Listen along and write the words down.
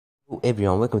Hello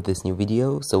everyone, welcome to this new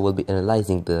video. So we'll be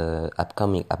analyzing the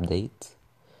upcoming update.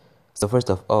 So first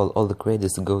of all the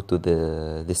credits go to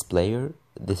this player,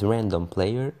 this random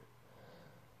player.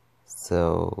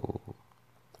 So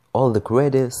all the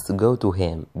credits go to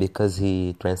him because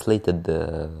he translated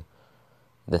the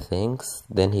things,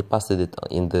 then he posted it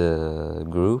in the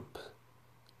group,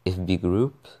 FB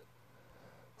group.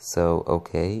 So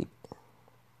okay,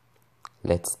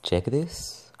 let's check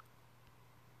this.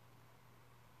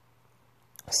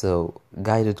 So,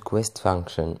 guided quest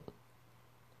function.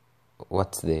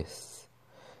 What's this?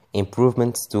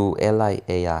 Improvements to LI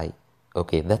AI.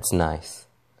 Okay, that's nice.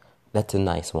 That's a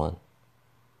nice one.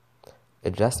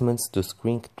 Adjustments to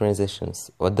screen transitions.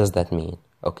 What does that mean?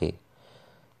 Okay,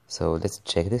 so let's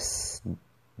check this.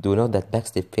 Do note that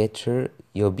backstep feature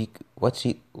what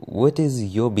is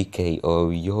Yobik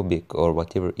or Yobik or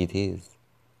whatever it is.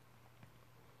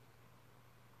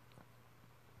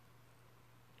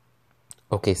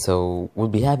 Okay, so we'll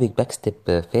be having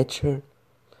backstep feature.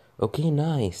 Okay,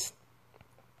 nice.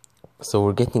 So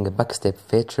we're getting a backstep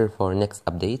feature for next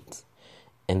update,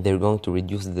 and they're going to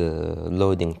reduce the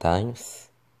loading times.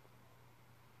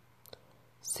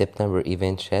 September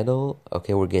event schedule.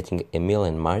 Okay, we're getting Emil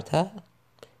and Marta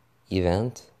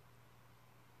event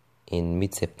in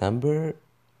mid-September,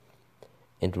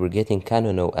 and we're getting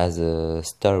Kannono as a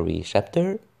story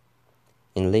chapter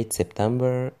in late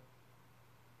September.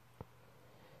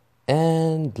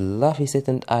 And Laffyset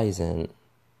and Eisen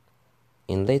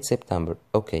in late September.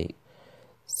 Okay,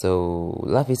 so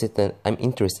I'm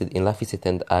interested in Laffyset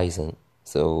and Eisen,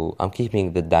 so I'm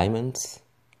keeping the diamonds.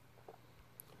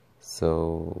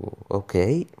 So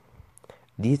okay,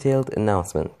 detailed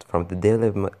announcement from the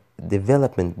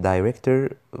development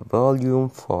director,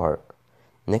 Vol.4.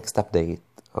 Next update.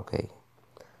 Okay,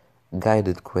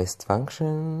 guided quest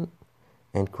function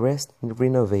and quest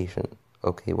renovation.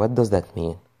 Okay, what does that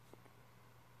mean?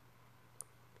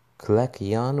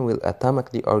 Klakion will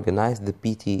automatically organize the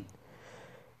PT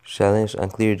challenge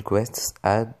uncleared quests.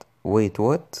 Wait,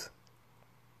 what?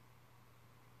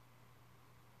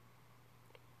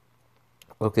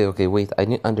 Okay, wait, I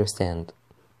didn't understand.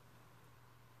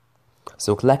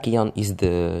 So Klakion is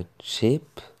the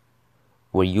chip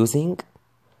we're using,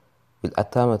 will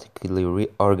automatically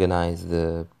reorganize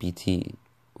the PT,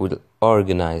 will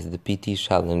organize the PT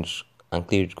challenge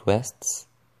uncleared quests.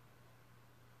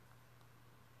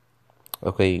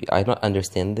 Okay, I don't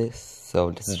understand this, so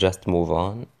let's just move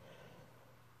on.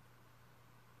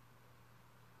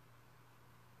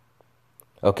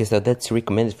 Okay, so that's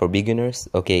recommended for beginners.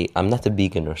 Okay, I'm not a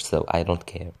beginner, so I don't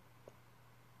care.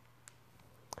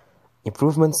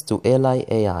 Improvements to LI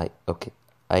AI. Okay,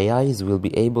 AIs will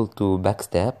be able to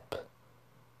backstep,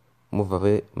 move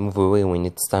away when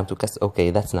it's time to cast.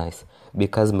 Okay, that's nice,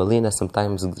 because Melina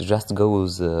sometimes just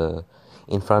goes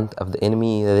in front of the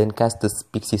enemy, then cast this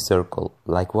pixie circle.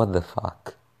 Like, what the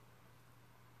fuck?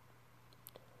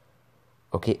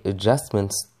 Okay,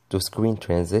 adjustments to screen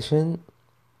transition.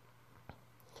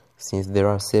 Since there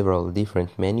are several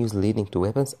different menus leading to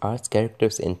weapons, arts,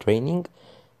 characters, and training,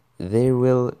 they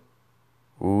will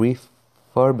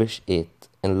refurbish it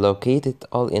and locate it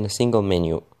all in a single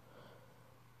menu.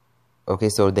 Okay,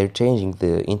 so they're changing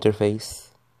the interface.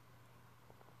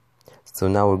 So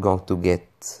now we're going to get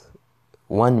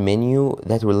one menu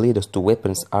that will lead us to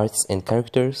weapons, arts, and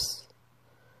characters.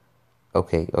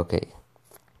 Okay,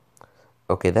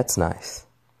 that's nice.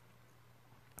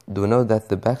 Do know that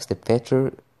the backstep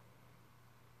feature.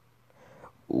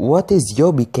 What is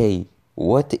Yobik?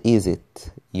 What is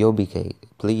it? Yobik,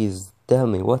 please tell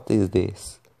me, what is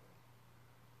this?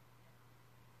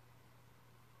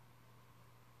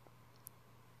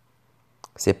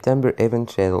 September event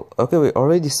schedule. Okay, we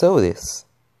already saw this.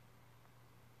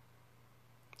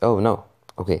 Oh no,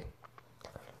 okay.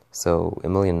 So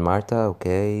Emily and Marta,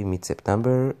 okay,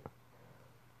 mid-September.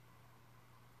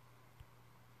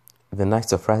 The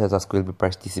Knights of Ratatosk will be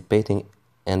participating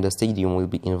and the stadium will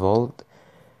be involved.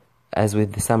 As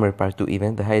with the Summer Part 2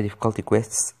 event, the high difficulty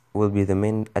quests will be the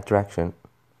main attraction.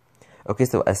 Okay,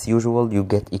 so as usual, you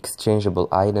get exchangeable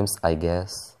items, I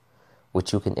guess,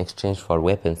 which you can exchange for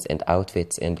weapons and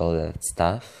outfits and all that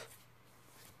stuff.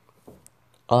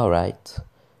 Alright.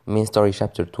 Main story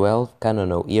chapter 12,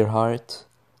 Kannono Earhart,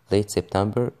 late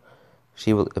September.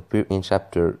 She will appear in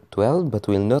chapter 12, but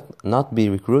will not be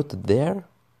recruited there?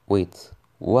 Wait,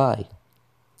 why?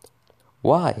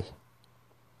 Why?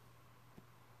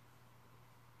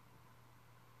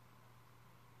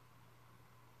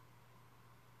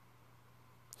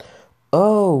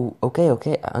 Oh,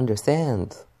 okay, I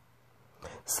understand.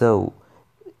 So,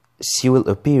 she will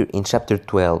appear in chapter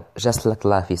 12, just like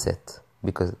Laffy said,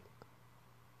 because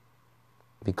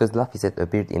Because Laphicet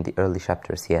appeared in the early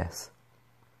chapters, yes.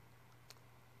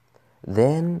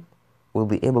 Then we'll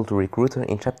be able to recruit her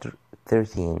in chapter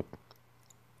 13.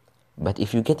 But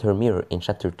if you get her mirror in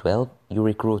chapter 12, you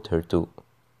recruit her too.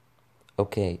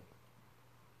 Okay.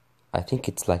 I think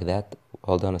it's like that.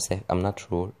 Hold on a sec, I'm not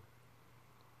sure.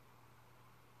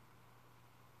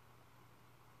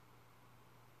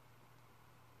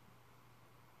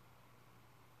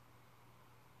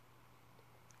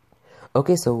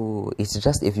 Okay, so it's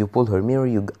just if you pull her mirror,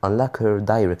 you unlock her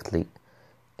directly.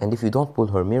 And if you don't pull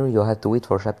her mirror, you'll have to wait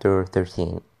for chapter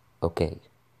 13. Okay.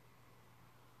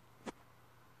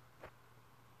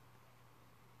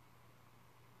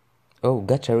 Oh,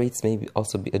 gacha rates may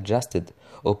also be adjusted.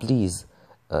 Oh, please,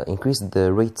 increase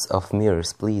the rates of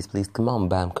mirrors, please, please. Come on,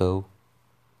 Bamco.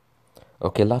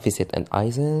 Okay, Laphicet and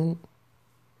Aizen.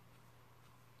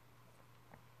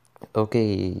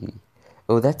 Okay.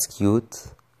 Oh, that's cute.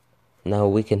 Now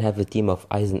we can have a team of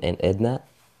Aizen and Edna.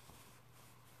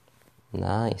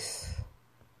 Nice.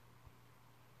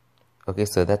 Okay,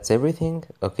 so that's everything.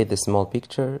 Okay, the small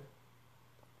picture.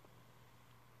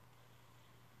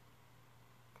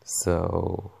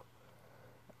 So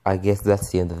I guess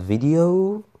that's the end of the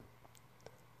video.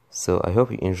 So I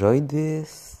hope you enjoyed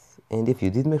this, and if you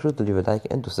did, make sure to leave a like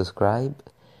and to subscribe,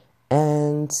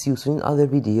 and see you soon in other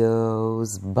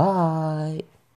videos. Bye.